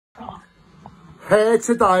Hair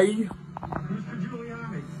today,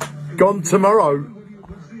 gone tomorrow.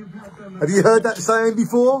 Have you heard that saying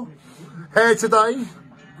before? Hair today,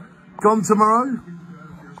 gone tomorrow.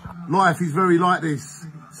 Life is very like this.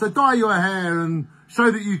 So dye your hair and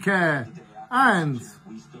show that you care. And,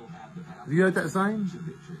 have you heard that saying?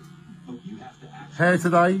 Hair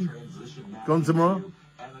today, gone tomorrow.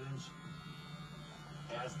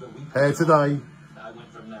 Hair today.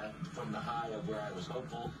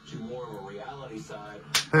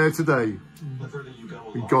 Hair today,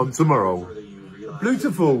 gone tomorrow.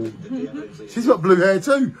 Beautiful. She's got blue hair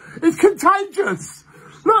too. It's contagious.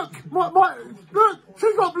 Look, look,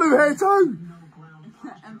 she's got blue hair too.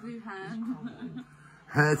 And blue hand.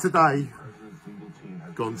 Hair today,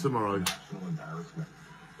 gone tomorrow.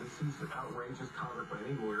 This is outrageous conduct by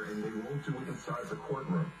any lawyer, and they won't do it inside the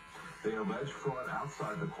courtroom. They allege fraud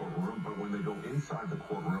outside the courtroom, but when they go inside the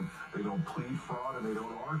courtroom, they don't plead fraud and they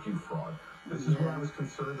don't argue fraud. This is what I was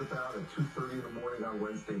concerned about at 2:30 in the morning on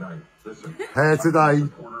Wednesday night. Listen. Hair today,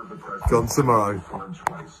 gone tomorrow.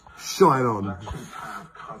 Shine on. Elections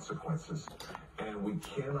have consequences, and we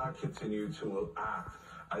cannot continue to act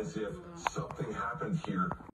as if something happened here